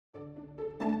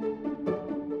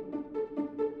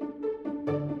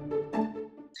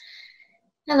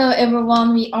Hello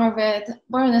everyone, we are with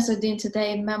Baroness Uddin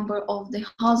today, member of the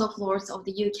House of Lords of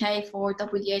the UK for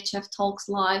WHF Talks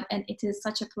Live, and it is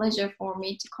such a pleasure for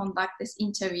me to conduct this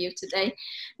interview today.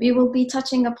 We will be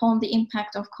touching upon the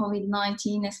impact of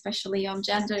COVID-19, especially on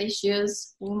gender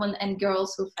issues, women and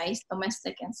girls who face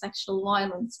domestic and sexual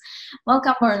violence.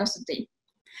 Welcome, Baroness Uddin.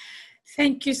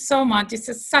 Thank you so much.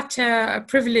 It's such a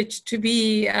privilege to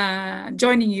be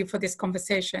joining you for this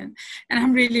conversation. And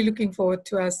I'm really looking forward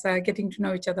to us getting to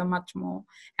know each other much more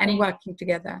and working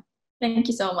together. Thank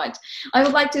you so much. I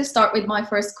would like to start with my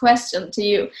first question to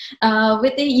you.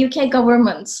 With the UK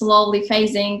government slowly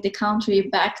phasing the country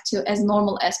back to as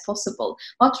normal as possible,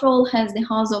 what role has the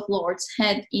House of Lords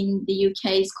had in the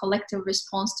UK's collective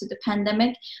response to the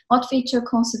pandemic? What future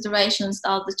considerations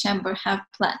does the Chamber have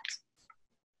planned?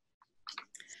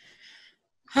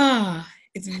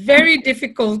 It's very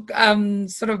difficult, I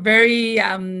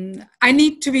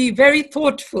need to be very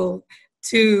thoughtful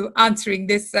to answering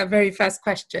this very first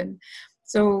question.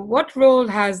 So what role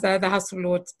has the House of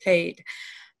Lords played?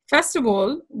 First of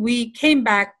all, we came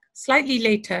back slightly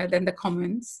later than the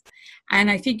Commons, and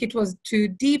I think it was to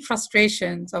deep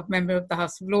frustrations of members of the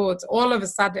House of Lords. All of a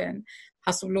sudden,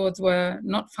 House of Lords were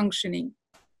not functioning.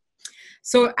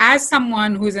 So as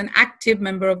someone who's an active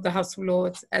member of the House of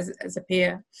Lords as a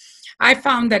peer, I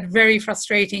found that very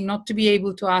frustrating not to be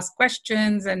able to ask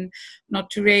questions and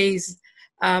not to raise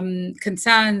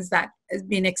concerns that has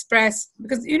been expressed,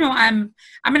 because, you know, I'm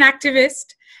an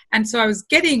activist. And so I was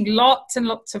getting lots and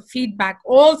lots of feedback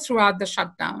all throughout the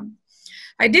shutdown.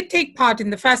 I did take part in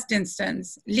the first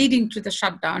instance leading to the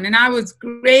shutdown, and I was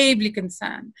gravely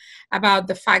concerned about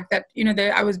the fact that, you know,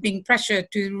 I was being pressured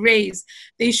to raise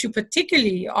the issue,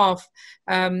 particularly of,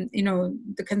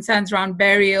 the concerns around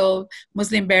burial,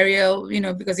 Muslim burial, you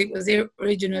know, because it was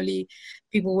originally,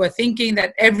 people were thinking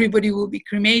that everybody will be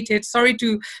cremated. Sorry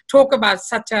to talk about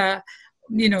such a,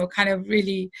 you know, kind of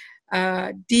really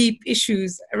deep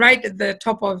issues right at the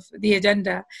top of the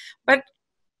agenda. But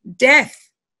death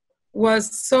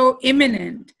was so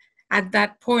imminent at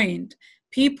that point.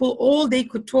 People, all they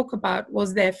could talk about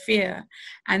was their fear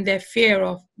and their fear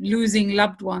of losing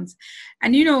loved ones.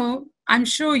 And, you know, I'm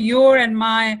sure your and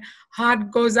my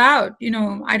heart goes out. You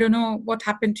know, I don't know what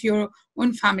happened to your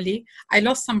own family. I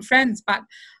lost some friends, but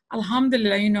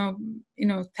Alhamdulillah, you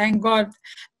know, thank God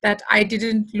that I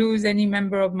didn't lose any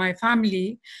member of my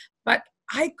family. But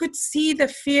I could see the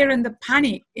fear and the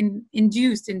panic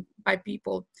induced by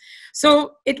people.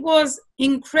 So it was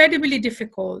incredibly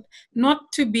difficult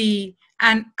not to be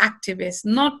an activist,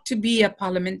 not to be a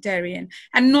parliamentarian,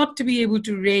 and not to be able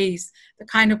to raise the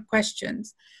kind of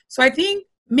questions. So I think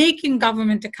making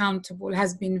government accountable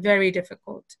has been very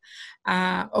difficult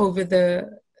over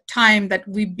the time that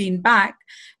we've been back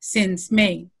since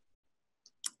May.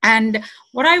 And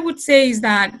what I would say is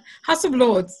that House of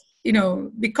Lords, you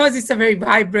know, because it's a very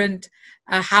vibrant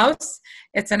house,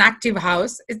 it's an active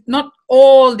house. It's not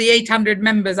all the 800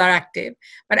 members are active,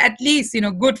 but at least, you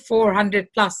know, good 400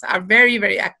 plus are very,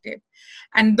 very active.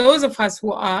 And those of us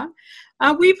who are,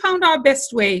 we found our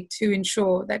best way to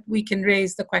ensure that we can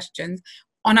raise the questions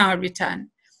on our return.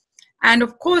 And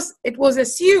of course, it was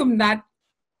assumed that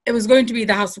it was going to be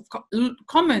the House of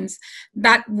Commons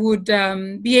that would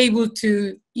be able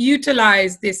to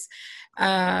utilize this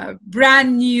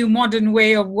brand new modern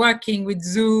way of working with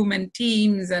Zoom and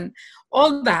Teams and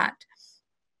all that.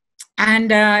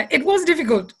 And it was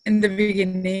difficult in the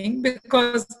beginning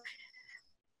because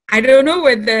I don't know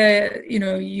whether, you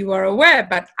know, you are aware,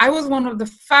 but I was one of the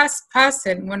first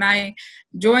person when I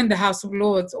joined the House of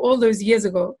Lords all those years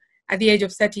ago at the age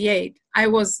of 38. I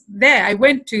was there. I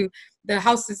went to the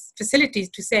House's facilities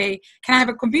to say, can I have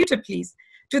a computer, please?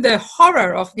 To the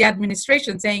horror of the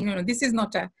administration saying, you know, this is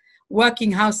not a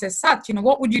working house as such. You know,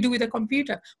 what would you do with a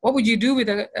computer? What would you do with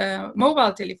a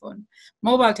mobile telephone,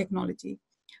 mobile technology?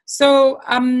 So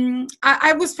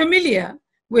I was familiar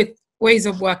with ways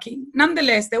of working.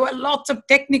 Nonetheless, there were lots of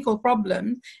technical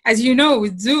problems. As you know,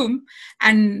 with Zoom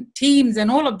and Teams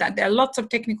and all of that, there are lots of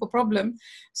technical problems.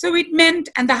 So it meant,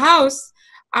 and the house,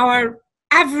 our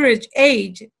average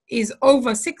age is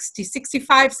over 60,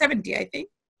 65, 70, I think.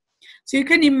 So you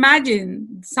can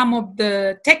imagine some of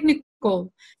the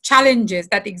technical challenges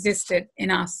that existed in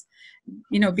us,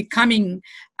 you know, becoming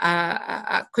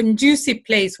a conducive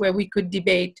place where we could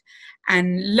debate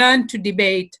and learn to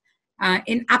debate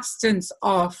in absence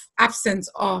of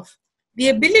the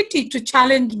ability to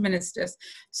challenge ministers.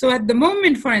 So at the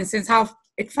moment, for instance, how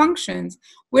it functions,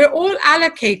 we're all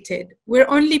allocated. We're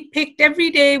only picked every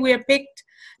day. We're picked,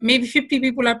 maybe 50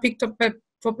 people are picked up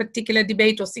for particular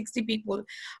debate, or 60 people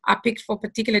are picked for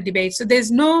particular debate. So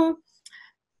there's no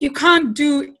you can't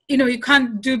do,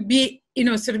 be,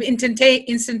 sort of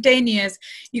instantaneous.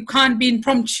 You can't be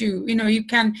impromptu.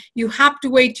 You have to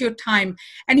wait your time.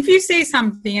 And if you say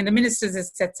something and the ministers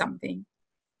has said something,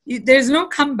 there's no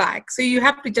comeback. So you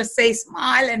have to just say,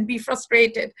 smile and be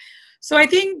frustrated. So I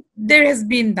think there has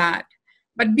been that.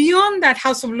 But beyond that,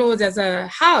 House of Lords as a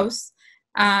house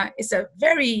is a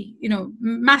very,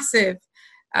 massive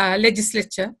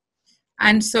legislature.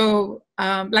 And so,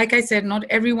 like I said, not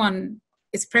everyone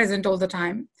is present all the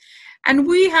time. And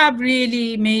we have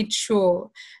really made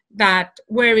sure that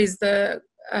whereas the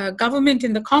government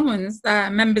in the Commons, the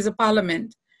members of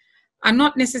Parliament, are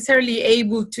not necessarily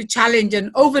able to challenge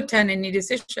and overturn any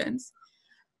decisions,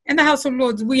 in the House of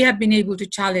Lords, we have been able to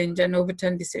challenge and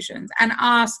overturn decisions and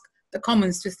ask the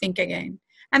Commons to think again.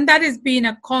 And that has been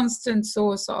a constant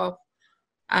source of,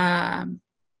 I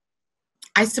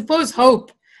suppose,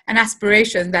 hope and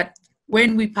aspiration that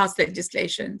when we pass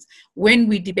legislations, when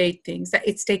we debate things, that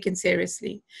it's taken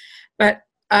seriously. But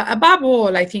above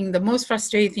all, I think the most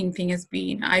frustrating thing has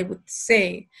been, I would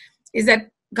say, is that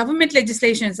government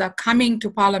legislations are coming to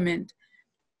Parliament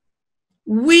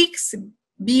weeks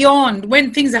beyond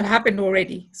when things have happened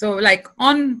already. So like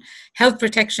on health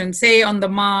protection, say on the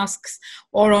masks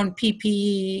or on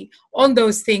PPE, on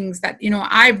those things that,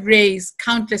 I've raised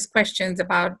countless questions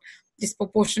about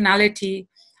disproportionality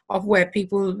of where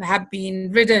people have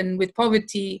been ridden with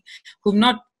poverty, who've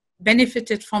not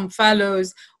benefited from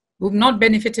furloughs, who've not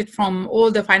benefited from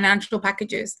all the financial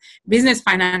packages, business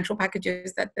financial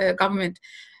packages that the government,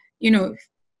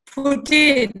 put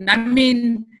in. I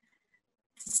mean,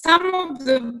 some of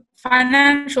the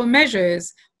financial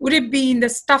measures would have been the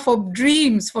stuff of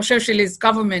dreams for socialist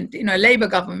government, Labour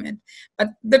government. But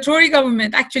the Tory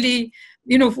government actually,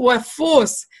 were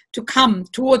forced to come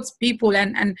towards people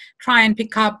and try and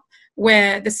pick up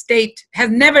where the state has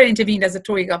never intervened as a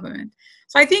Tory government.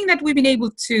 So I think that we've been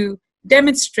able to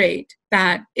demonstrate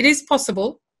that it is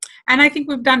possible. And I think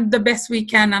we've done the best we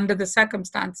can under the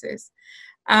circumstances.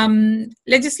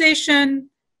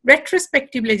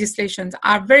 Retrospective legislations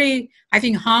are very, I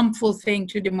think, harmful thing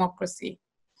to democracy.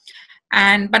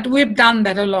 But we've done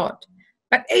that a lot.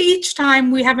 But each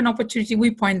time we have an opportunity,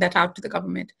 we point that out to the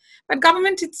government. But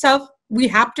government itself, we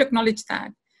have to acknowledge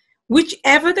that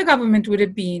whichever the government would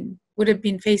have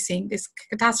been facing this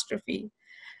catastrophe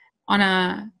in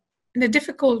a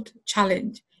difficult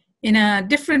challenge, in a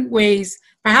different ways.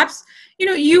 Perhaps,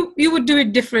 you would do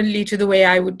it differently to the way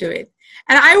I would do it.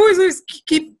 And I always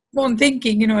keep on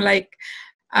thinking,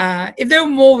 if there were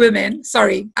more women,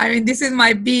 this is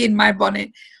my bee in my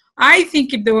bonnet. I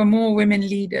think if there were more women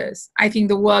leaders, I think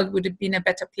the world would have been a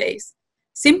better place.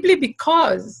 Simply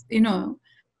because,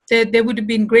 there would have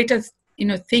been greater,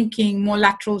 thinking, more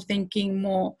lateral thinking,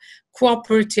 more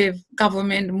cooperative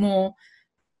government, more,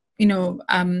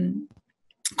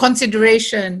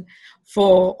 consideration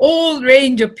for all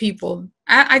range of people.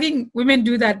 I think women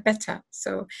do that better.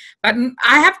 So, but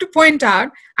I have to point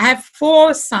out, I have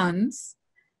 4 sons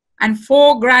and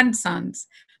 4 grandsons.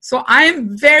 So I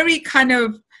am very kind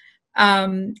of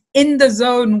in the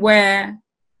zone where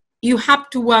you have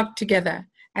to work together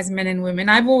as men and women.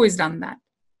 I've always done that.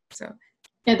 So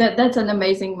yeah, that's an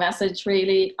amazing message,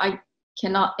 really. I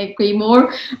cannot agree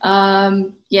more.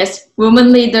 Yes,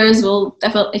 women leaders will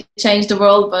definitely change the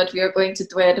world, but we are going to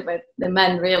do it with the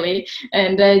men, really.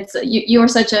 And you're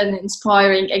such an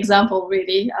inspiring example,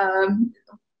 really.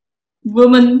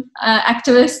 Woman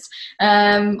activist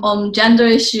on gender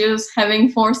issues, having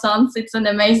 4 sons. It's an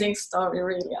amazing story,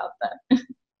 really, out there.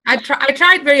 I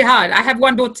tried very hard. I have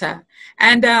 1 daughter,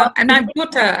 and my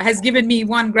daughter has given me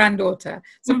 1 granddaughter.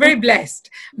 So I'm very blessed.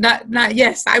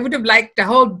 Yes, I would have liked a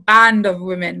whole band of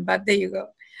women, but there you go.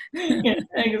 Yeah,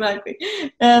 exactly.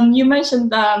 You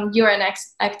mentioned you're an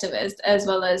activist, as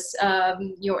well as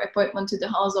your appointment to the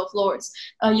House of Lords.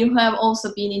 You have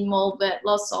also been involved with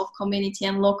lots of community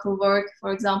and local work,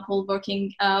 for example,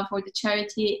 working for the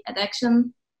charity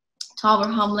Addiction, Tower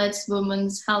Hamlets,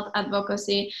 Women's Health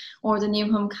Advocacy, or the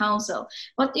New Home Council.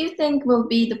 What do you think will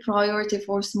be the priority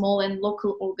for small and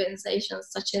local organizations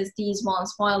such as these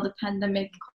ones while the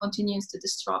pandemic continues to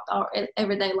disrupt our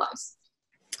everyday lives?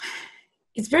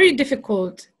 It's very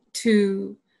difficult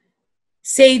to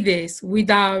say this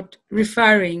without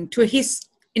referring to a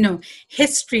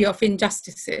history of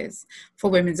injustices for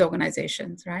women's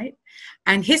organizations, right?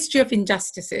 And history of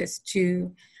injustices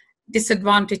to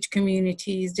disadvantaged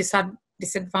communities,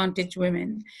 disadvantaged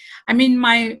women. I mean,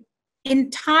 my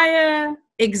entire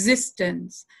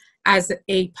existence as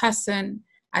a person,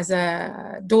 as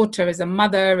a daughter, as a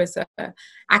mother, as an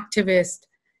activist,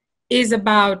 is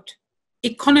about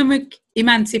economic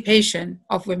emancipation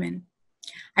of women.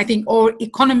 I think, or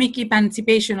economic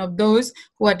emancipation of those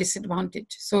who are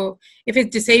disadvantaged. So if it's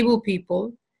disabled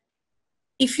people,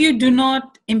 if you do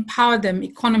not empower them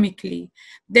economically,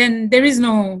 then there is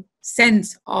no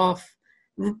sense of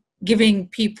giving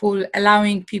people,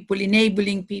 allowing people,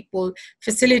 enabling people,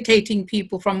 facilitating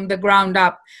people from the ground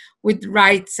up with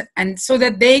rights, and so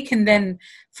that they can then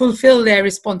fulfill their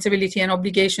responsibility and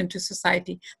obligation to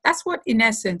society. That's what, in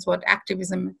essence, what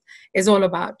activism is all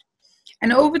about.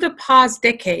 And over the past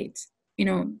decades,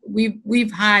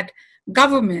 we've had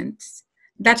governments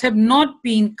that have not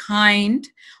been kind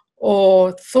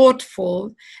or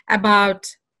thoughtful about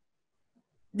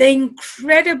the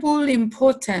incredible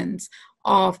importance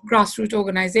of grassroots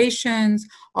organizations,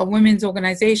 of women's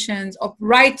organizations, of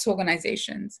rights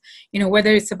organizations,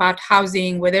 whether it's about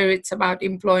housing, whether it's about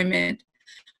employment,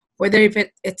 whether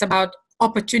it's about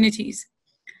opportunities.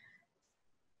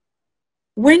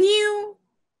 When you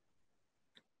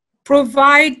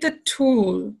provide the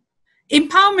tool,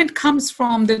 empowerment comes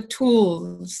from the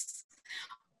tools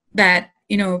that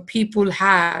people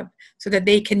have, so that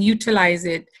they can utilize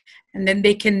it, and then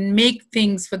they can make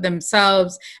things for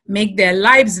themselves, make their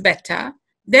lives better.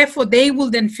 Therefore, they will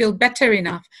then feel better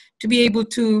enough to be able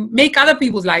to make other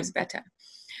people's lives better.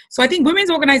 So I think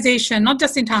women's organization, not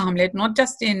just in Tower Hamlet, not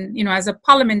just in, as a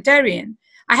parliamentarian,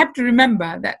 I have to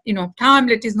remember that, Tower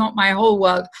Hamlet is not my whole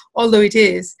world, although it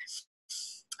is.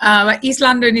 East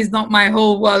London is not my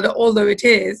whole world, although it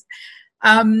is.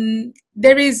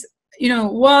 There is,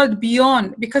 world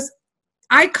beyond, because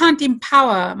I can't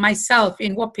empower myself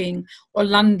in Wapping or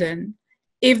London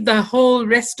if the whole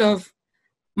rest of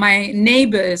my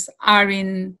neighbors are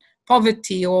in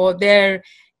poverty, or they're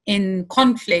in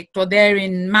conflict, or they're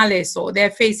in malice, or they're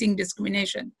facing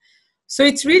discrimination. So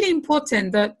it's really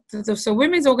important that so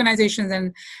women's organizations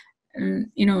and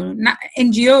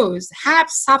NGOs have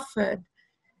suffered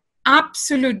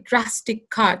absolute drastic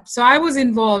cut. So I was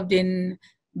involved in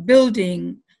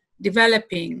building,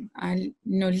 developing, and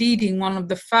leading one of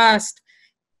the first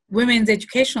women's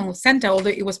educational center,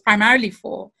 although it was primarily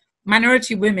for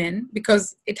minority women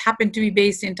because it happened to be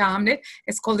based in Tower Hamlet.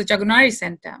 It's called the Jagunari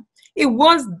Center. It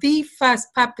was the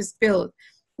first purpose-built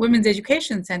women's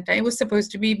education center. It was supposed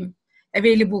to be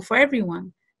available for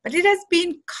everyone, but it has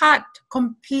been cut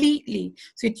completely.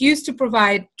 So it used to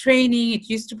provide training, it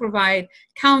used to provide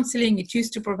counseling, it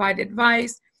used to provide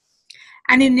advice.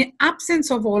 And in the absence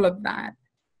of all of that,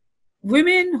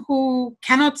 women who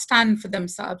cannot stand for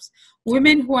themselves,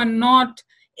 women who are not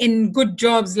in good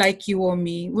jobs like you or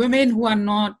me, women who are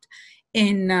not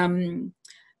in,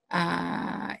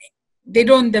 they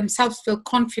don't themselves feel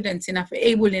confident enough,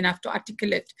 able enough to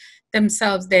articulate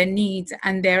themselves, their needs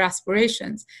and their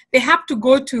aspirations. They have to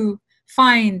go to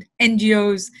find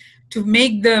NGOs to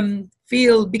make them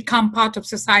feel, become part of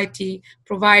society,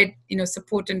 provide,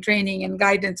 support and training and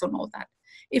guidance on all that.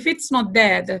 If it's not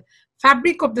there, the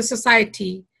fabric of the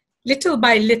society, little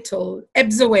by little,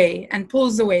 ebbs away and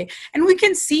pulls away. And we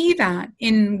can see that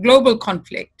in global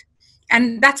conflict.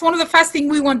 And that's one of the first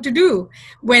things we want to do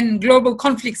when global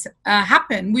conflicts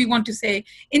happen. We want to say,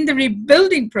 in the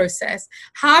rebuilding process,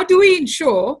 how do we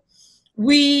ensure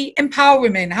we empower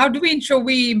women? How do we ensure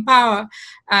we empower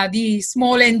the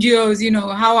small NGOs?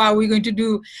 How are we going to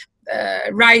do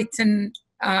rights and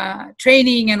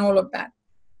training and all of that?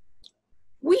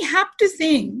 We have to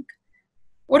think,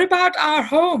 what about our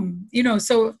home?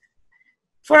 So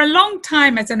for a long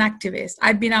time as an activist,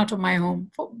 I've been out of my home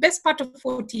for best part of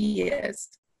 40 years.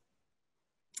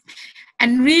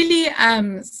 And really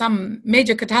some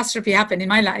major catastrophe happened in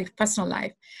my life, personal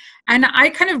life. And I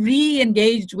kind of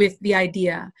re-engaged with the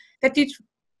idea that it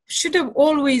should have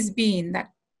always been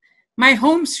that my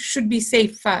home should be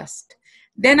safe first.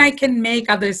 Then I can make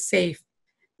others safe,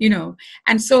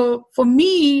 And so for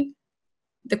me,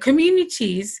 the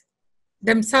communities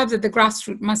themselves at the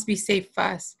grassroots must be safe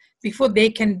first before they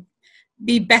can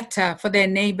be better for their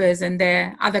neighbors and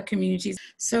their other communities.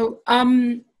 So,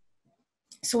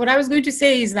 so what I was going to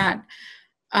say is that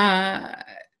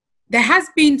there has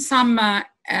been some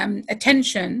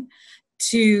attention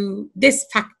to this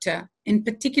factor, in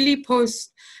particularly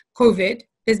post-COVID.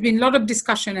 There's been a lot of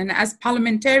discussion, and as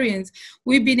parliamentarians,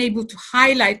 we've been able to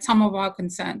highlight some of our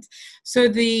concerns. So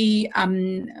the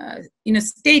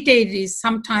state aid is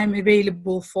sometime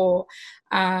available for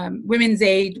women's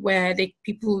aid, where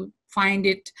people find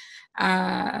it,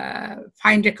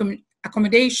 find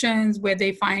accommodations, where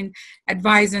they find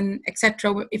advice and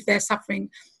etc. if they're suffering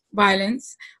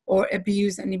violence or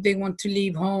abuse, and if they want to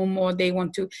leave home or they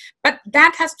want to, but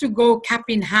that has to go cap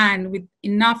in hand with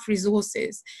enough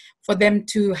resources for them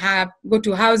to go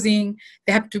to housing.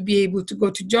 They have to be able to go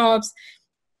to jobs.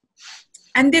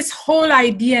 And this whole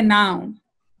idea now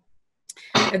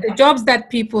that the jobs that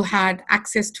people had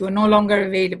access to are no longer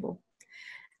available.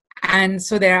 And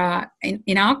so there are,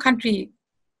 in our country,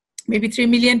 maybe 3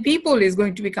 million people is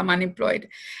going to become unemployed.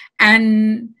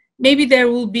 And maybe there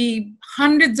will be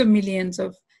hundreds of millions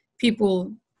of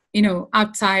people, you know,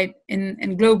 outside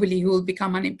and globally who will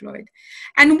become unemployed.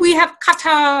 And we have cut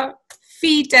our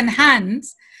feet and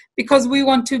hands because we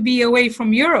want to be away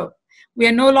from Europe. We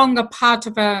are no longer part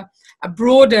of a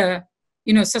broader,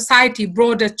 you know, society,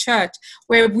 broader church,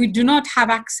 where we do not have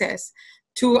access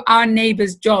to our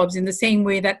neighbors' jobs in the same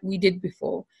way that we did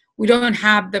before. We don't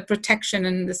have the protection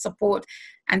and the support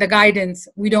and the guidance.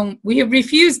 We have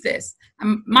refused this,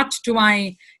 much to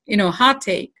my, you know,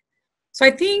 heartache. So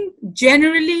I think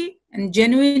generally and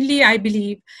genuinely, I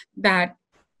believe that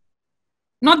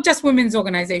not just women's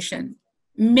organizations,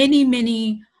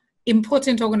 many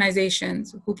important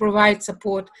organizations who provide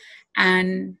support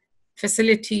and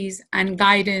facilities and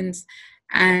guidance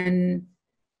and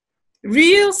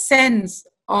real sense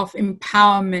of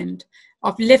empowerment,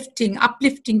 of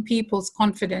uplifting people's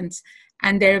confidence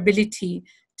and their ability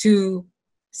to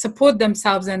support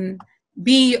themselves and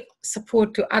be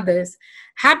support to others,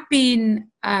 have been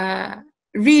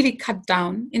really cut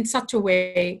down in such a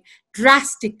way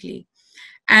drastically.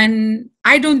 And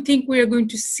I don't think we are going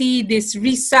to see this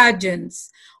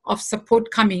resurgence of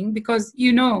support coming because,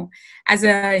 you know, as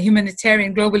a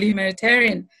global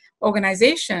humanitarian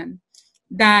organization,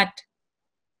 that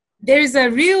there is a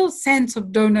real sense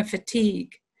of donor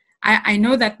fatigue. I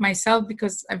know that myself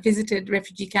because I've visited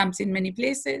refugee camps in many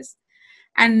places.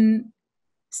 And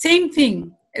same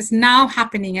thing is now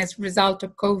happening as a result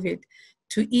of COVID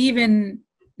to even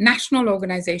national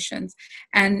organizations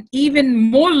and even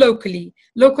more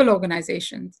local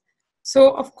organizations.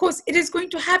 So of course it is going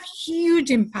to have huge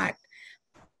impact.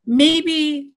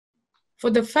 Maybe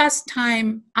for the first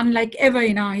time, unlike ever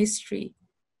in our history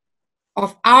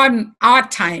of our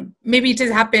time, maybe it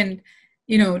has happened,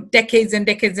 you know, decades and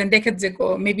decades and decades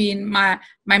ago, maybe in my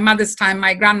mother's time,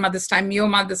 my grandmother's time, your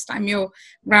mother's time, your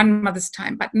grandmother's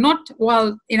time, but not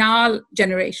while in our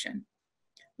generation.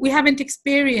 We haven't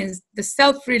experienced the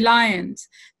self-reliance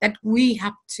that we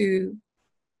have to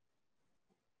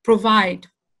provide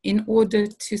in order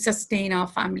to sustain our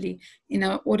family, in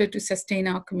order to sustain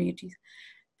our communities.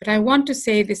 But I want to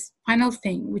say this final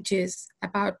thing, which is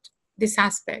about this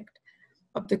aspect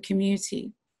of the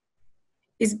community,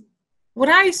 is what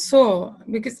I saw,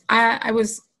 because I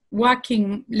was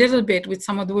working a little bit with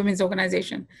some of the women's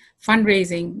organization,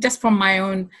 fundraising, just from my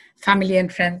own family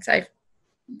and friends. I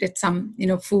did some, you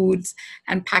know, foods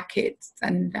and packets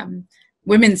and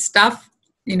women's stuff,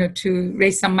 you know, to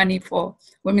raise some money for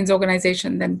women's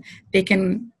organization. Then they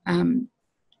can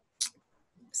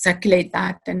circulate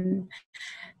that. And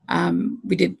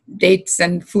we did dates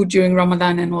and food during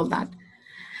Ramadan and all that.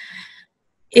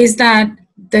 Is that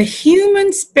the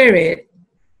human spirit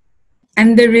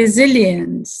and the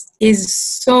resilience is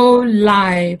so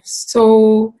live,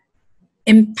 so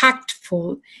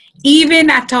impactful, even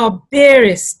at our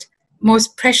barest,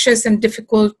 most precious and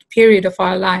difficult period of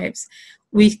our lives.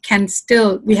 We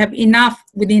have enough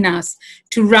within us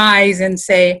to rise and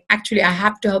say, actually, I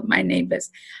have to help my neighbors.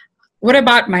 What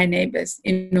about my neighbors?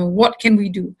 You know, what can we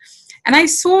do? And I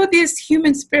saw this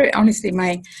human spirit. Honestly,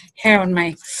 my hair on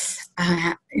my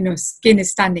skin is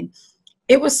standing.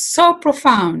 It was so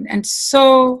profound and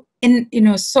so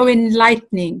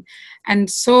enlightening and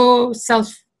so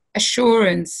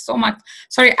self-assurance, so much.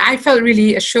 Sorry, I felt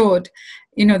really assured,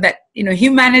 you know, that, you know,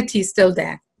 humanity is still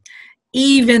there,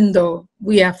 even though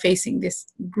we are facing this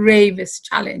gravest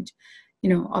challenge, you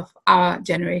know, of our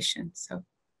generation. So,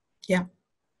 yeah.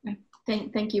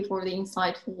 Thank you for the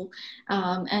insightful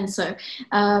answer.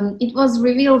 It was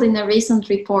revealed in a recent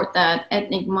report that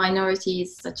ethnic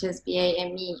minorities such as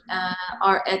BAME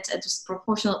are at a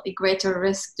disproportionately greater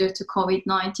risk due to COVID-19.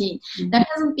 Mm-hmm. There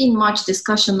hasn't been much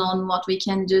discussion on what we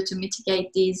can do to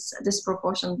mitigate these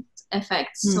disproportionate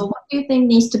effects. Mm-hmm. So what do you think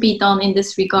needs to be done in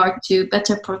this regard to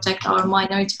better protect our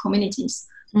minority communities?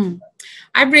 Mm-hmm.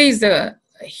 I've raised a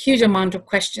huge amount of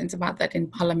questions about that in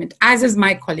Parliament, as is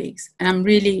my colleagues. And I'm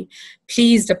really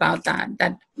pleased about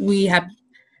that we have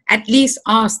at least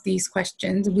asked these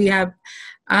questions. We have,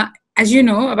 as you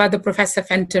know, about the Professor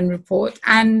Fenton report,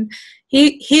 and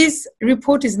his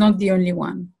report is not the only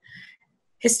one.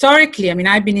 Historically, I mean,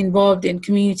 I've been involved in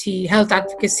community health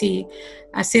advocacy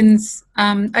since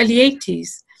early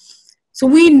 80s. So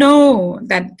we know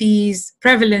that these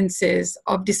prevalences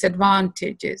of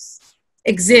disadvantages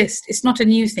exist. It's not a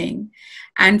new thing.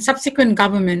 And subsequent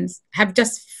governments have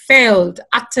just failed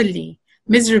utterly,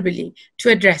 miserably to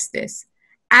address this,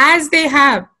 as they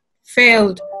have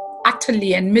failed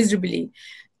utterly and miserably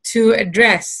to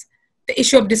address the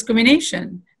issue of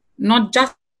discrimination, not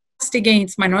just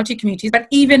against minority communities, but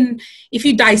even if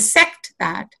you dissect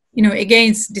that,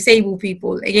 against disabled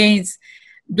people, against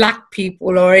Black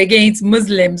people, or against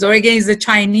Muslims, or against the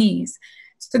Chinese.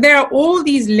 So there are all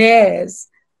these layers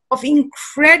of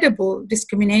incredible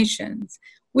discriminations,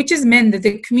 which has meant that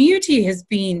the community has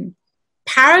been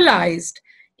paralyzed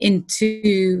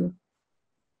into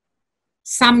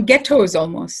some ghettos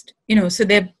almost, so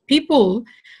that people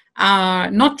are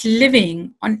not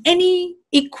living on any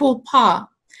equal par.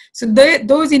 So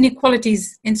those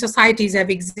inequalities in societies have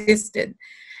existed.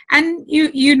 And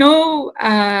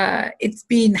it's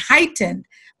been heightened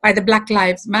by the Black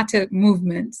Lives Matter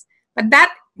movements. But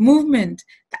that movement,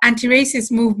 the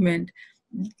anti-racist movement,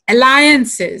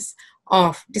 alliances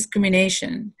of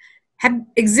discrimination have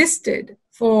existed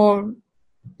for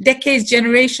decades,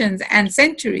 generations, and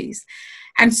centuries.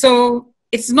 And so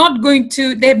it's not going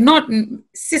to,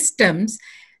 systems,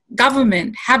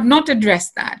 government have not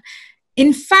addressed that.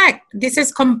 In fact, this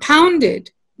has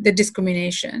compounded the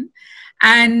discrimination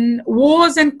and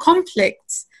wars and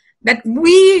conflicts that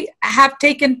we have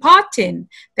taken part in,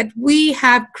 that we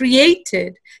have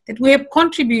created, that we have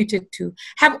contributed to,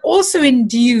 have also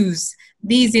induced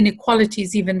these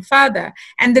inequalities even further.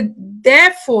 And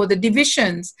therefore, the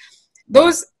divisions,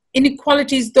 those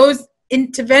inequalities, those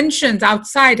interventions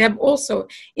outside have also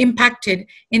impacted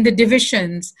in the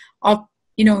divisions of,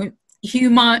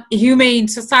 humane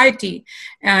society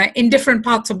in different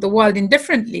parts of the world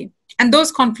indifferently. And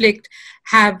those conflicts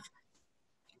have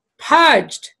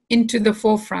purged into the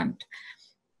forefront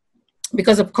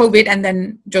because of COVID and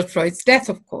then George Floyd's death,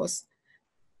 of course.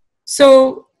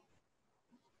 So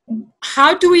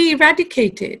how do we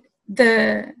eradicate it?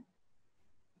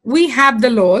 We have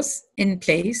the laws in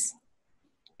place.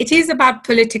 It is about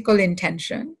political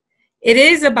intention. It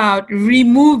is about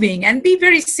removing, and be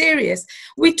very serious.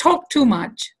 We talk too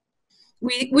much.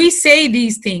 We say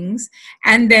these things,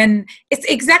 and then it's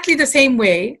exactly the same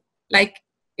way. Like,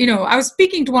 I was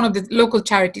speaking to one of the local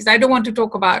charities. I don't want to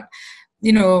talk about,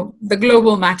 the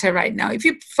global matter right now. If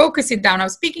you focus it down, I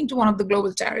was speaking to one of the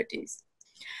global charities,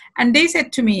 and they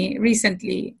said to me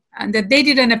recently that they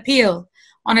did an appeal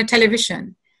on a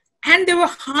television, and there were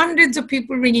hundreds of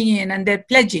people ringing in and they're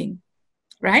pledging,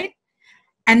 right?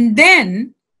 And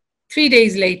then 3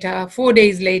 days later, 4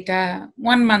 days later,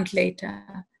 1 month later,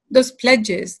 those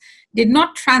pledges did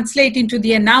not translate into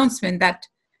the announcement that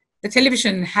the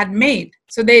television had made.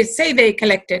 So they say they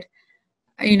collected,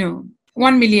 £1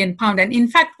 million. And in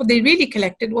fact, what they really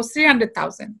collected was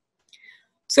 300,000.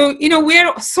 So,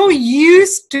 we're so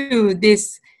used to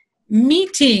this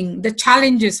meeting the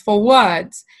challenges for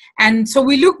words. And so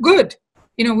we look good,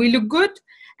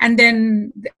 and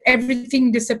then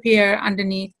everything disappear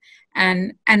underneath.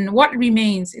 And what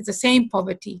remains is the same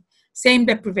poverty, same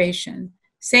deprivation,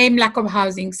 same lack of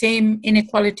housing, same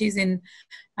inequalities in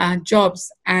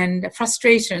jobs and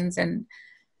frustrations. And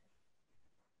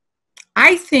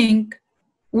I think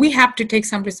we have to take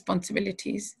some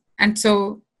responsibilities. And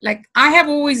so, I have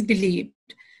always believed,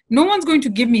 no one's going to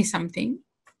give me something.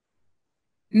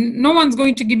 No one's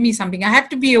going to give me something. I have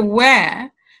to be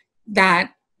aware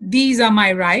that these are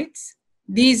my rights.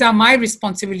 These are my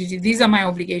responsibilities. These are my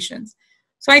obligations.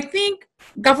 So I think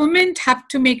government have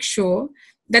to make sure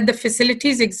that the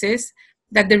facilities exist,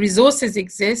 that the resources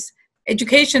exist,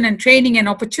 education and training and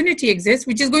opportunity exists,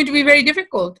 which is going to be very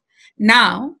difficult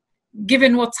now,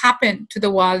 given what's happened to the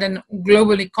world and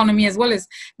global economy, as well as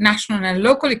national and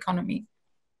local economy.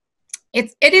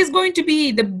 It is going to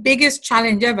be the biggest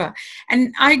challenge ever.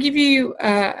 And I give you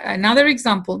another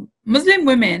example. Muslim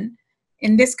women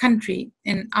in this country,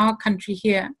 in our country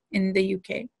here in the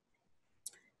UK,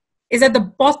 is at the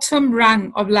bottom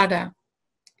rung of ladder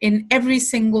in every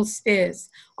single spheres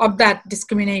of that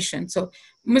discrimination. So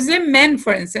Muslim men,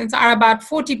 for instance, are about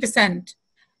 40%.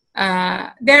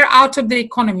 They're out of the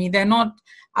economy. They're not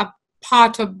a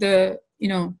part of the,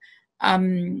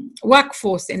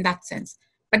 workforce in that sense.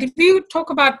 But if you talk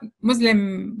about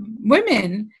Muslim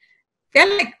women,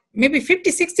 they're like maybe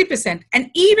 50, 60%. And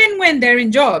even when they're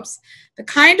in jobs, the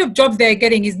kind of job they're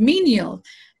getting is menial.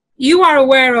 You are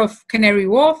aware of Canary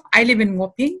Wharf. I live in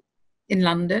Wapping in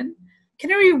London.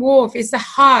 Canary Wharf is the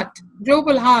heart,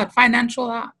 global heart, financial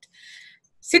heart.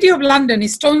 City of London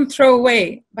is stone's throw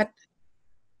away, but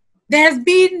there has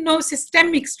been no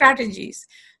systemic strategies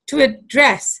to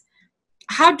address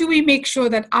how do we make sure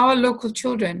that our local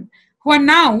children who are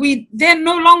now, they're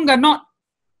no longer not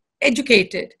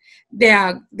educated.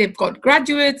 They've got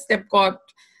graduates, they've got,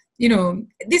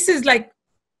 this is like,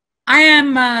 I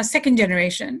am second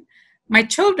generation, My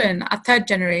children are third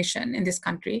generation in this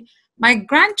country. My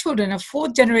grandchildren are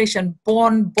fourth generation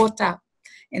born, brought up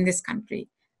in this country.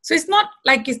 So it's not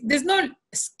like there's no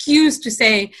excuse to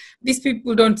say these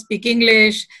people don't speak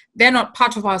English, they're not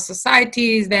part of our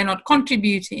societies, they're not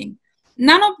contributing.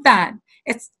 None of that.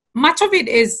 It's much of it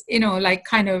is, like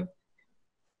kind of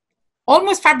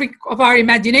almost fabric of our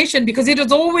imagination, because it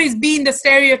has always been the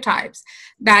stereotypes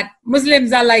that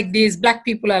Muslims are like this, Black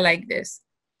people are like this.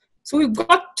 So we've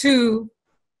got to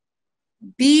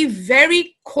be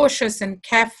very cautious and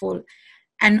careful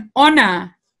and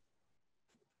honor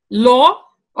law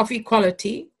of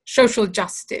equality, social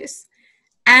justice,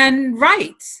 and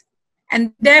rights.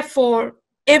 And therefore,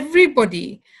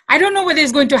 everybody, I don't know whether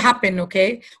it's going to happen,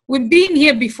 okay? We've been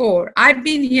here before. I've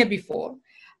been here before.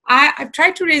 I've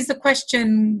tried to raise the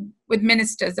question with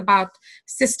ministers about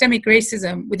systemic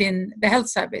racism within the health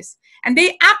service, and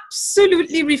they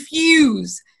absolutely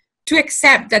refuse to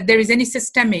accept that there is any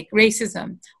systemic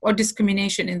racism or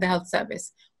discrimination in the health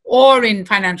service or in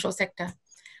financial sector.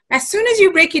 As soon as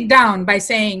you break it down by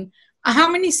saying, how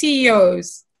many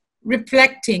CEOs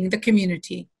reflecting the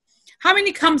community? How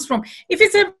many comes from, if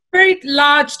it's a very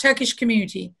large Turkish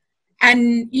community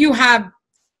and you have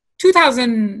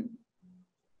 2,000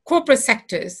 corporate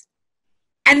sectors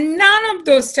and none of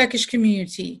those Turkish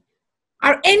community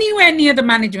are anywhere near the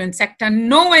management sector,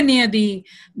 nowhere near the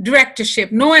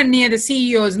directorship, nowhere near the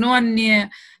CEOs, nowhere near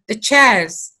the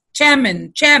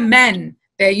chairmen,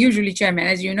 they're usually chairmen,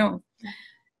 as you know,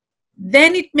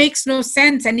 then it makes no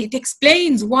sense, and it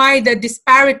explains why the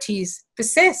disparities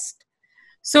persist.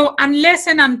 So unless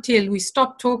and until we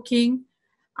stop talking,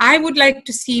 I would like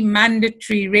to see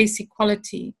mandatory race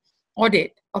equality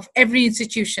audit of every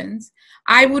institutions.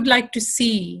 I would like to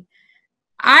see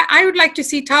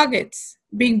targets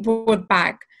being brought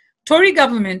back. Tory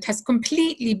government has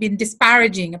completely been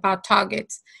disparaging about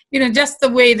targets. Just the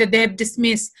way that they've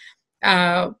dismissed,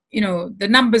 the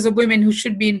numbers of women who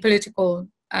should be in political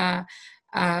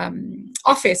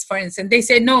office, for instance. They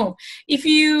say, no, if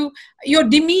you're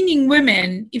demeaning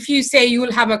women, if you say you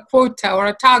will have a quota or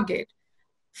a target.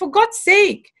 For God's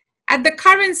sake, at the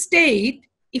current state,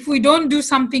 if we don't do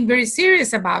something very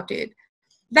serious about it,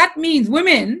 that means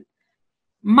women,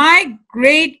 my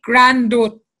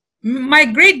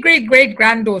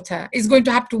great-great-great-granddaughter is going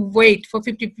to have to wait for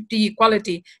 50-50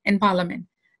 equality in parliament.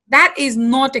 That is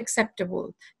not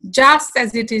acceptable, just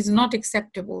as it is not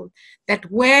acceptable that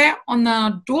where on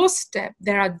our doorstep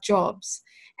there are jobs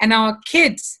and our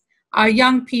kids are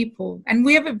young people, and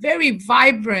we have a very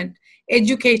vibrant,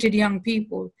 educated young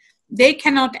people, they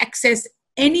cannot access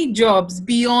any jobs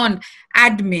beyond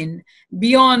admin,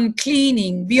 beyond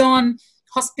cleaning, beyond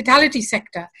hospitality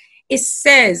sector. It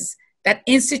says that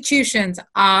institutions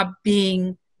are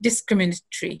being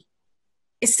discriminatory.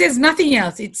 It says nothing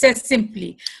else. It says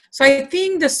simply. So I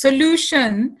think the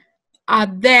solution are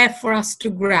there for us to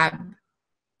grab.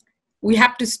 We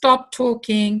have to stop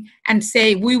talking and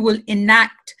say we will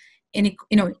enact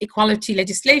equality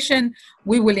legislation.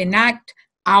 We will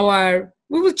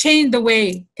change the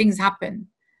way things happen.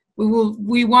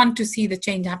 We want to see the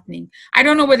change happening. I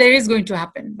don't know whether it is going to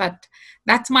happen, but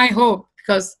that's my hope,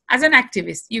 because as an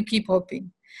activist, you keep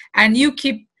hoping and you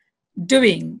keep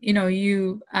doing,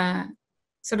 you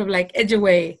sort of like edge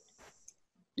away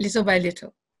little by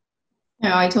little.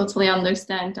 Yeah, I totally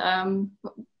understand.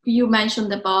 You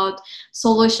mentioned about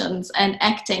solutions and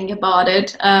acting about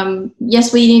it.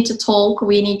 Yes, we need to talk,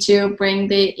 we need to bring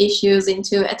the issues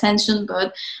into attention,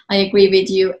 but I agree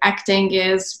with you, acting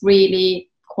is really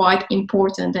quite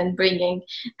important, and bringing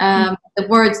the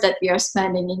words that we are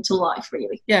spending into life,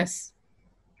 really. Yes.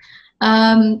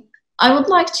 I would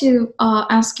like to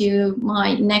ask you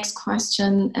my next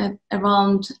question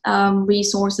around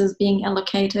resources being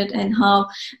allocated and how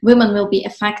women will be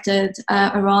affected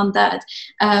around that.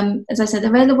 As I said,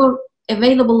 available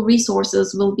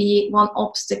resources will be one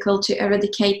obstacle to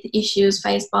eradicate the issues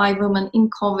faced by women in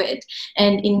COVID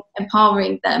and in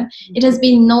empowering them. It has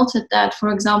been noted that,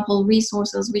 for example,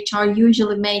 resources which are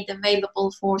usually made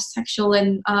available for sexual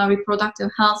and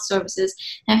reproductive health services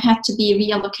have had to be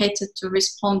reallocated to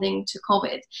responding to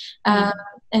COVID.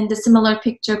 And the similar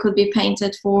picture could be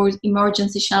painted for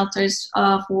emergency shelters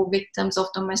for victims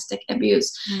of domestic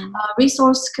abuse.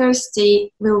 Resource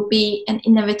scarcity will be an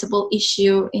inevitable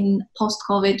issue in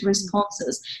post-COVID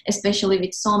responses, especially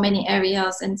with so many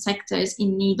areas and sectors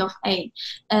in need of aid.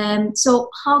 So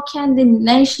how can the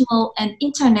national and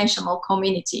international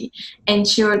community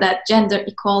ensure that gender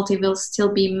equality will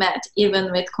still be met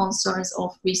even with concerns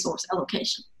of resource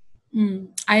allocation?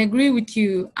 I agree with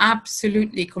you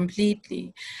absolutely,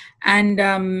 completely. And,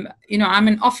 I'm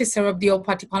an officer of the All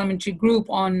Party Parliamentary Group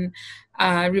on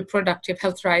reproductive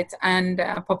health rights and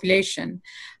population.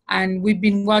 And I've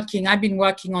been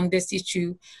working on this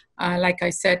issue, like I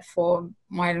said, for,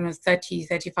 I don't know, 30,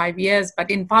 35 years,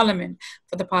 but in Parliament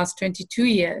for the past 22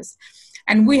 years.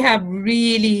 And we have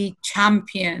really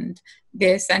championed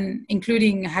this, and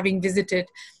including having visited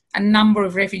a number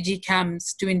of refugee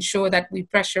camps to ensure that we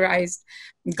pressurized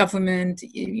government,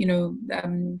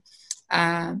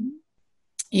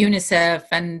 UNICEF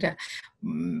and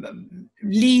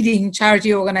leading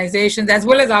charity organizations, as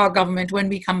well as our government, when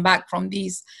we come back from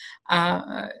these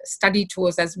study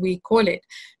tours, as we call it,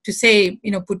 to say,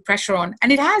 put pressure on.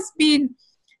 And it has been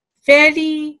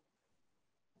fairly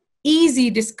easy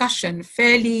discussion,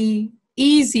 fairly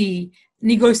easy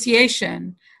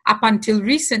negotiation up until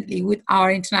recently with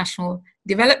our international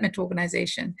development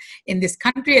organization in this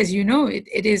country. As you know,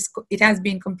 it has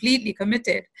been completely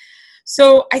committed.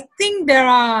 So I think there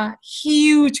are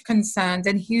huge concerns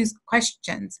and huge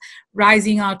questions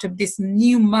rising out of this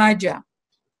new merger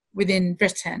within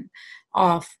Britain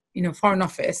of Foreign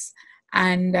Office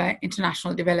and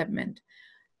international development.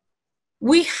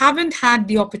 We haven't had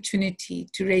the opportunity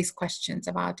to raise questions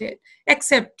about it,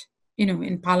 except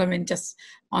in Parliament, just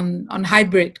on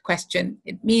hybrid question.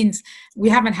 It means we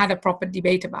haven't had a proper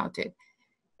debate about it.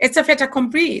 It's a fait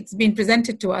accompli. It's been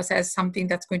presented to us as something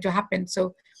that's going to happen.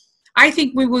 So I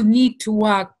think we will need to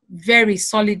work very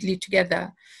solidly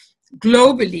together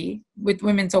globally with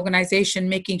women's organization,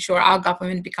 making sure our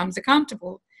government becomes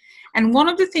accountable. And one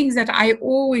of the things that I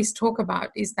always talk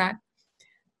about is that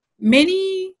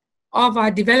many of our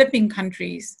developing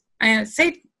countries,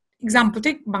 take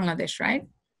Bangladesh, right?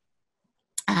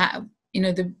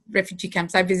 The refugee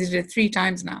camps, I visited 3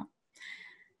 times now.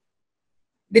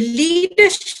 The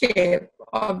leadership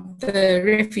of the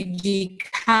refugee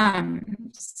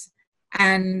camps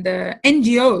and the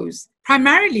NGOs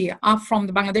primarily are from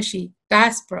the Bangladeshi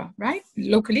diaspora, right,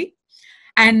 locally.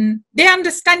 And they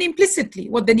understand implicitly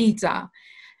what the needs are.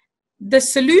 The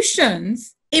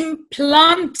solutions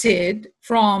implanted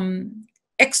from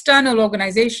external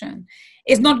organization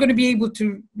is not going to be able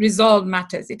to resolve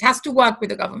matters. It has to work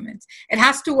with the government. It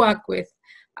has to work with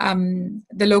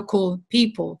the local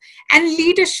people. And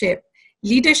leadership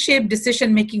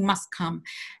decision-making must come.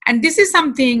 And this is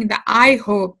something that I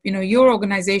hope, your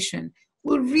organization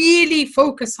will really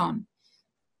focus on.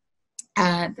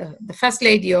 The First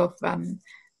Lady of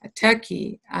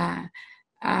Turkey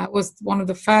was one of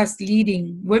the first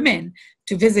leading women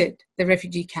to visit the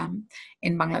refugee camp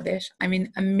in Bangladesh. I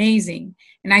mean, amazing.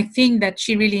 And I think that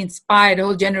she really inspired a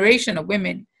whole generation of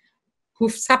women who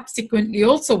subsequently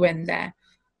also went there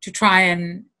to try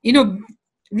and,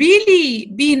 really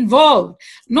be involved,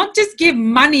 not just give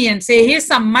money and say, here's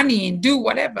some money and do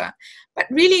whatever, but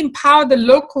really empower the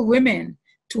local women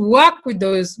to work with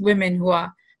those women who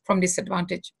are from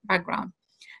disadvantaged background.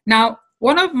 Now,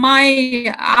 one of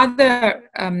my other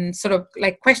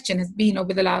question has been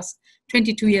over the last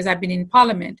 22 years I've been in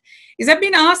Parliament, is I've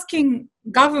been asking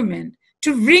government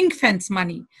to ring fence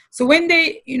money. So when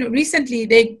they,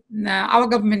 recently our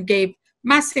government gave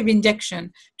massive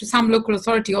injection to some local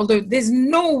authority, although there's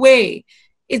no way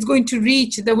it's going to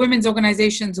reach the women's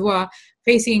organizations who are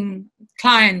facing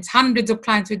clients, hundreds of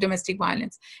clients with domestic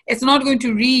violence. It's not going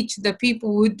to reach the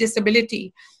people with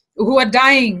disability who are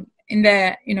dying in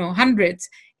their, hundreds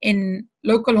in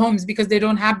local homes because they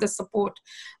don't have the support,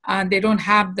 they don't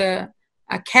have the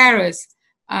carers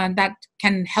that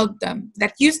can help them,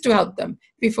 that used to help them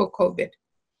before COVID.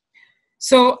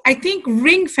 So I think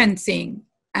ring fencing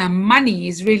money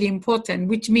is really important,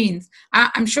 which means,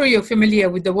 I'm sure you're familiar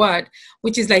with the word,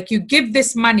 which is like you give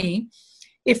this money.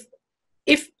 If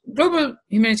Global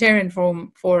Humanitarian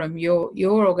Forum,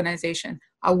 your organization,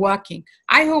 are working,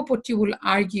 I hope what you will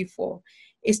argue for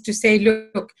is to say,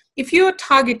 look, if you're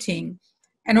targeting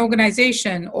an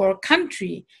organization or a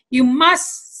country, you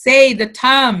must say the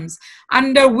terms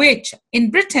under which, in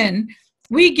Britain,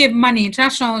 we give money,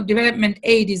 international development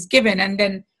aid is given, and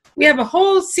then we have a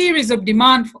whole series of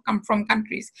demand from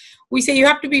countries. We say you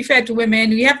have to be fair to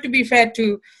women, you have to be fair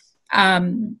to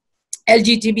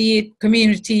LGBT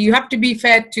community, you have to be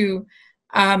fair to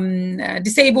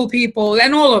disabled people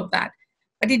and all of that.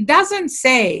 But it doesn't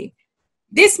say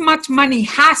this much money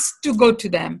has to go to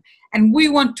them, and we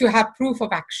want to have proof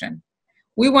of action.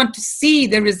 We want to see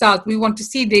the result. We want to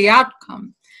see the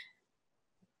outcome.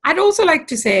 I'd also like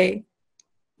to say,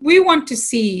 we want to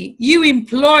see you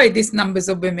employ these numbers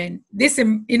of women,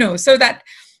 so that,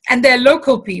 and they're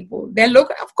local people. They're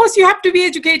local. Of course, you have to be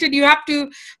educated. You have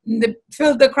to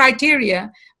fill the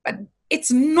criteria. But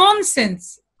it's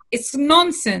nonsense. It's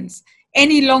nonsense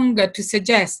any longer to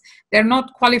suggest there are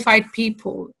not qualified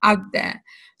people out there.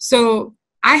 So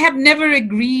I have never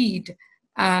agreed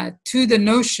to the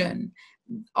notion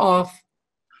of,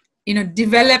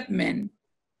 development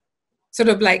sort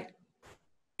of like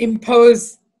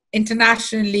imposed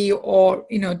internationally, or,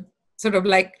 sort of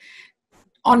like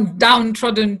on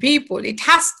downtrodden people. It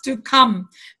has to come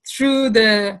through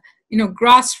the,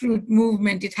 grassroots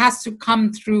movement. It has to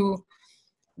come through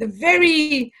the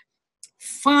very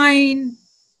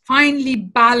finely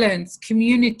balanced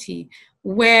community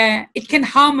where it can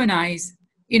harmonize,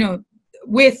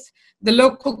 with the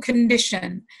local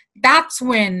condition. That's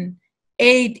when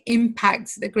aid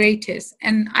impacts the greatest.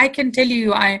 And I can tell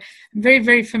you, I'm very,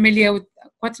 very familiar with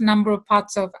quite a number of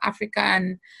parts of Africa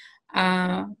and,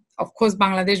 of course,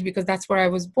 Bangladesh, because that's where I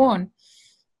was born.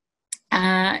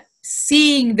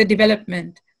 Seeing the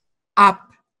development up,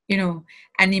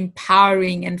 and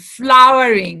empowering and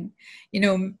flowering,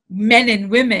 men and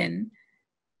women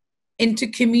into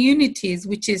communities,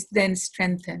 which is then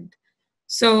strengthened.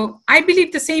 So I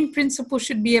believe the same principle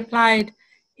should be applied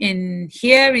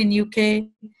here in UK,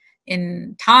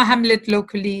 in Tower Hamlet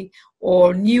locally,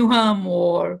 or Newham,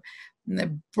 or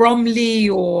Bromley,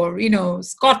 or,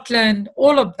 Scotland,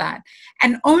 all of that.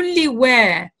 And only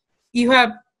where you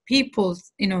have people,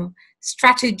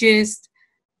 strategists,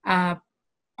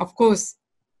 of course,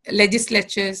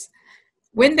 legislatures,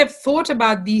 when they've thought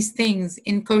about these things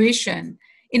in cohesion,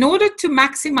 in order to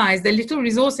maximize the little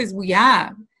resources we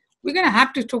have, we're going to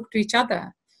have to talk to each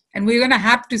other. And we're going to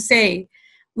have to say,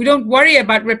 we don't worry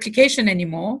about replication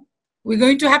anymore. We're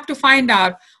going to have to find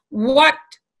out what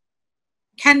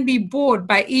can be brought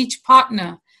by each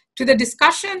partner to the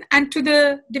discussion and to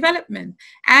the development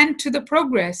and to the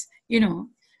progress,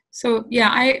 So,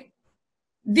 yeah,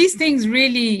 these things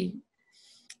really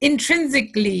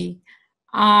intrinsically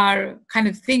are kind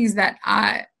of things that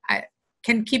I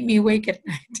can keep me awake at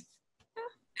night.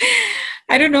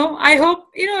 I don't know. I hope,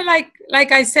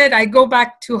 like I said, I go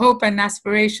back to hope and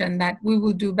aspiration that we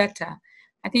will do better.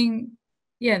 I think,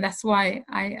 yeah, that's why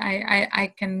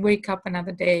I can wake up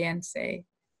another day and say,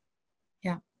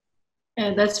 yeah.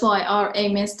 And that's why our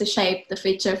aim is to shape the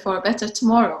future for a better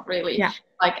tomorrow, really. Yeah.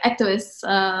 Like activists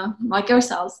like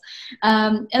yourselves.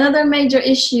 Another major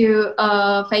issue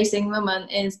facing women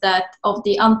is that of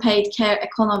the unpaid care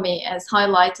economy, as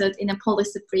highlighted in a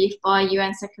policy brief by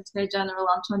UN Secretary General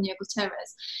Antonio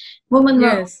Guterres. Women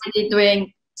were already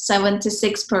doing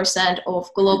 76% of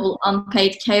global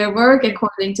unpaid care work,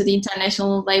 according to the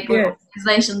International Labour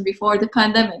Organization, before the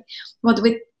pandemic. But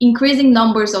with increasing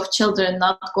numbers of children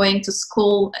not going to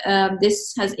school,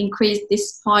 this has increased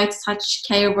despite such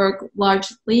care work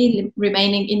largely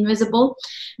remaining invisible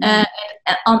and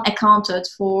unaccounted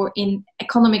for in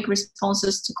economic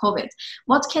responses to COVID.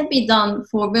 What can be done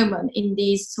for women in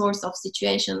these sorts of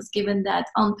situations, given that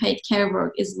unpaid care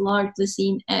work is largely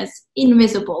seen as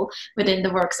invisible within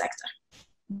the work sector?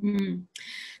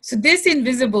 So this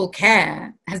invisible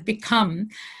care has become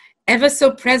ever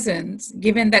so present,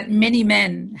 given that many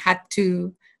men had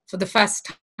to, for the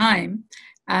first time,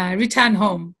 return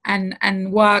home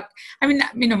and work. I mean,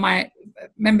 my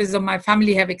members of my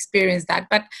family have experienced that,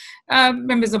 but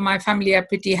members of my family are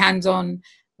pretty hands-on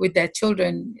with their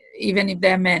children, even if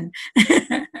they're men.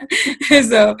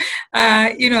 So,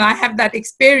 I have that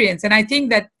experience. And I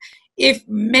think that if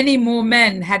many more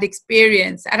men had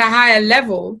experienced at a higher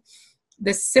level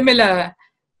the similar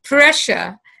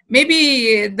pressure,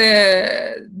 maybe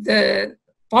the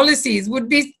policies would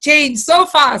be changed so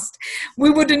fast, we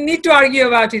wouldn't need to argue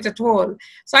about it at all.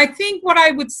 So I think what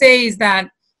I would say is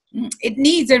that it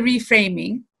needs a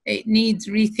reframing, it needs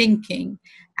rethinking.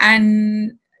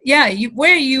 And yeah,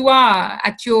 where you are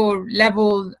at your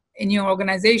level in your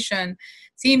organization,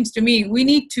 seems to me we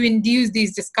need to induce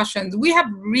these discussions. We have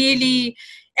really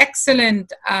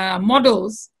excellent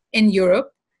models in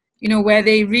Europe, where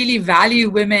they really value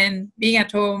women being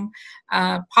at home,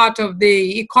 part of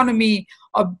the economy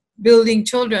of building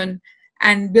children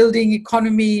and building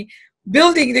economy,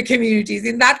 building the communities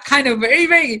in that kind of very,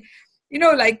 very,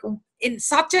 like in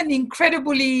such an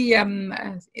incredibly,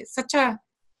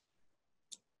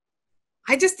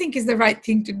 I just think is the right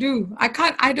thing to do.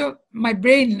 My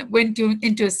brain went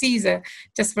into a seizure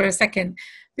just for a second,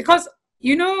 because,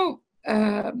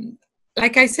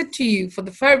 like I said to you, for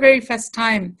the very first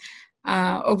time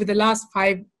over the last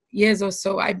 5 years or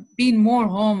so, I've been more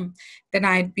home than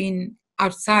I'd been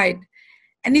outside.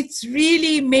 And it's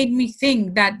really made me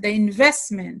think that the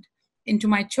investment into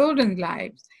my children's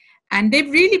lives, and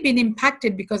they've really been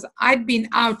impacted because I'd been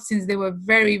out since they were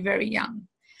very, very young.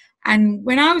 And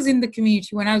when I was in the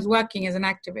community, when I was working as an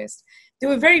activist, there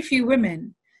were very few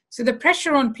women. So the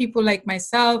pressure on people like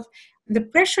myself, the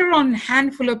pressure on a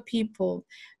handful of people,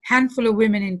 handful of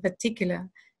women in particular,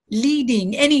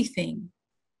 leading anything,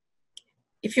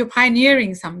 if you're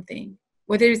pioneering something,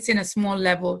 whether it's in a small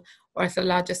level or at a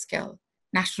larger scale,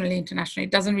 nationally, internationally,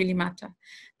 it doesn't really matter.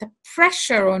 The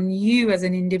pressure on you as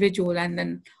an individual and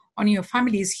then on your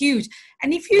family is huge.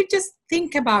 And if you just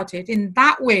think about it in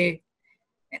that way,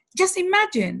 just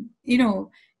imagine,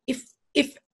 if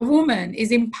a woman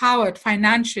is empowered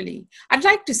financially, I'd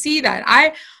like to see that.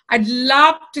 I'd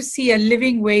love to see a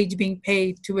living wage being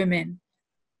paid to women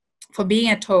for being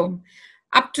at home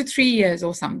up to 3 years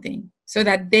or something, so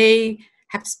that they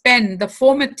have spent the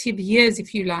formative years,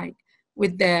 if you like,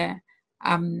 with their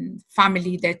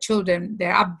family, their children,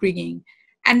 their upbringing,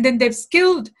 and then they've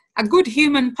skilled a good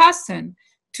human person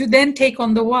to then take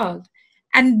on the world.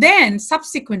 And then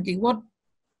subsequently, what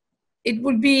it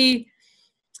would be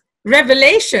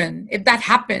revelation if that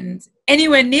happens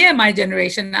anywhere near my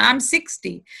generation. I'm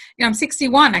 60, I'm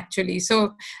 61 actually.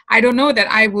 So I don't know that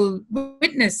I will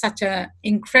witness such a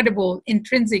incredible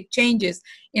intrinsic changes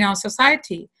in our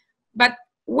society. But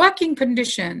working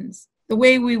conditions, the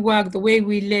way we work, the way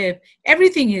we live,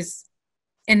 everything is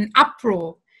in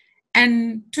uproar.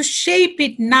 And to shape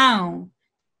it now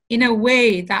in a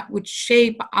way that would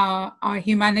shape our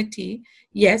humanity,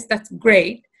 yes, that's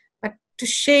great. But to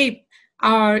shape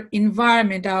our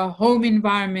environment, our home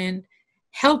environment,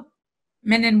 help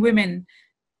men and women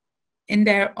in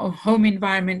their home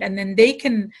environment, and then they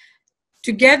can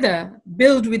together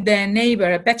build with their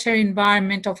neighbor a better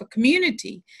environment of a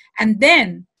community, and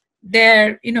then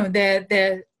their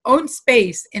own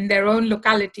space in their own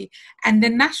locality, and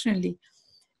then nationally.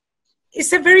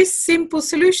 It's a very simple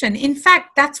solution. In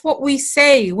fact, that's what we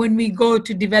say when we go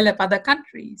to develop other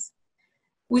countries.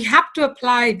 We have to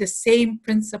apply the same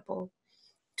principle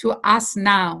to us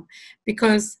now,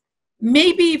 because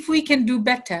maybe if we can do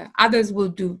better, others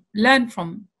will learn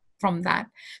from that.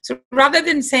 So rather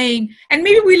than saying, and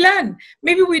maybe we learn,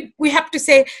 maybe we have to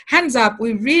say, hands up,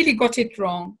 we really got it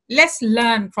wrong. Let's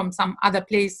learn from some other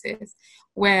places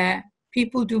where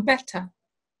people do better.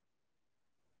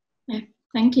 Yeah.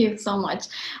 Thank you so much.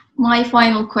 My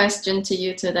final question to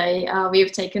you today,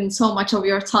 we've taken so much of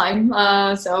your time,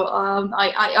 so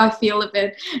I feel a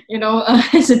bit,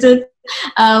 hesitant.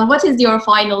 What is your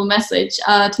final message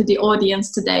to the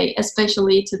audience today,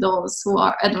 especially to those who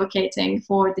are advocating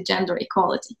for the gender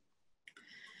equality?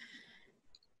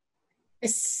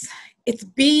 It's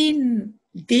been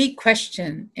the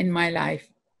question in my life,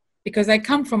 because I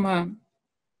come from a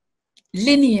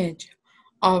lineage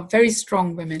of very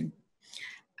strong women.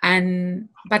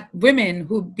 But women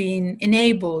who've been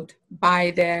enabled by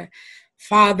their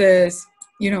fathers,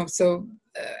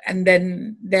 and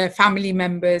then their family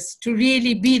members to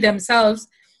really be themselves.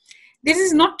 This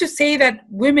is not to say that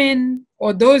women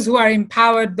or those who are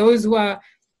empowered, those who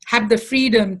have the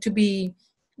freedom to be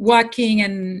working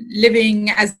and living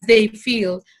as they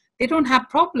feel, they don't have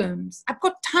problems. I've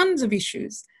got tons of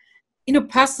issues,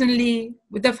 personally,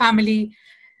 with the family.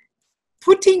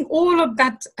 Putting all of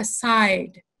that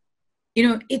aside,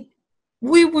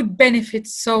 we would benefit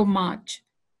so much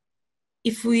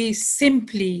if we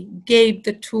simply gave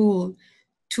the tool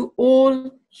to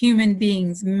all human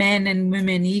beings, men and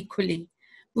women equally.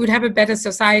 We would have a better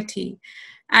society.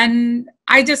 And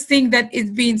I just think that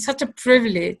it's been such a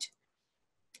privilege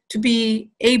to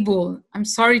be able, I'm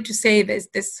sorry to say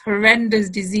this horrendous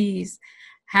disease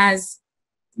has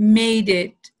made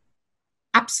it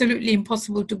absolutely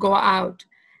impossible to go out.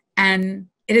 And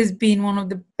it has been one of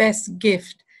the best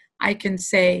gifts I can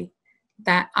say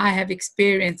that I have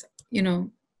experienced.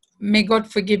 May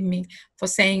God forgive me for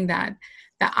saying that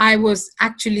I was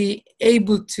actually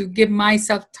able to give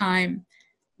myself time,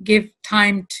 give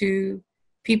time to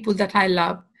people that I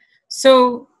love.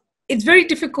 So it's very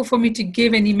difficult for me to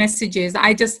give any messages.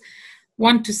 I just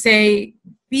want to say,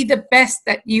 be the best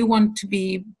that you want to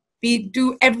be,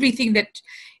 do everything that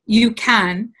you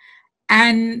can,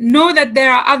 and know that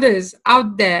there are others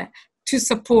out there to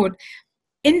support.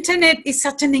 Internet is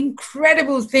such an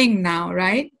incredible thing now,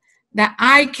 right? That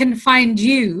I can find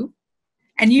you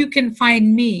and you can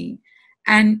find me.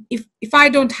 And if I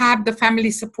don't have the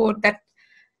family support that,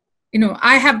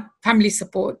 I have family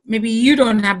support, maybe you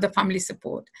don't have the family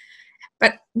support,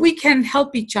 but we can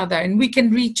help each other and we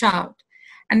can reach out.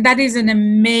 And that is an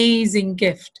amazing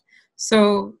gift.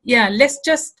 So yeah, let's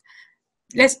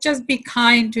just be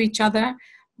kind to each other,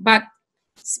 but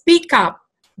speak up.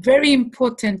 Very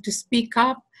important to speak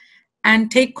up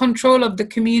and take control of the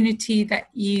community that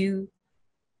you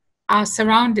are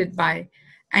surrounded by.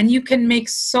 and you can make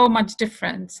so much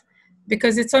difference,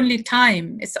 because it's only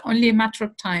time. It's only a matter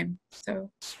of time. So,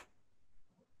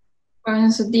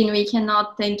 Baroness Uddin, we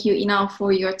cannot thank you enough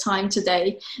for your time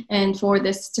today and for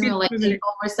this stimulating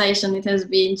conversation. It has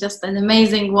been just an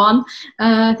amazing one.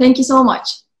 Thank you so much.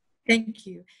 Thank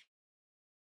you.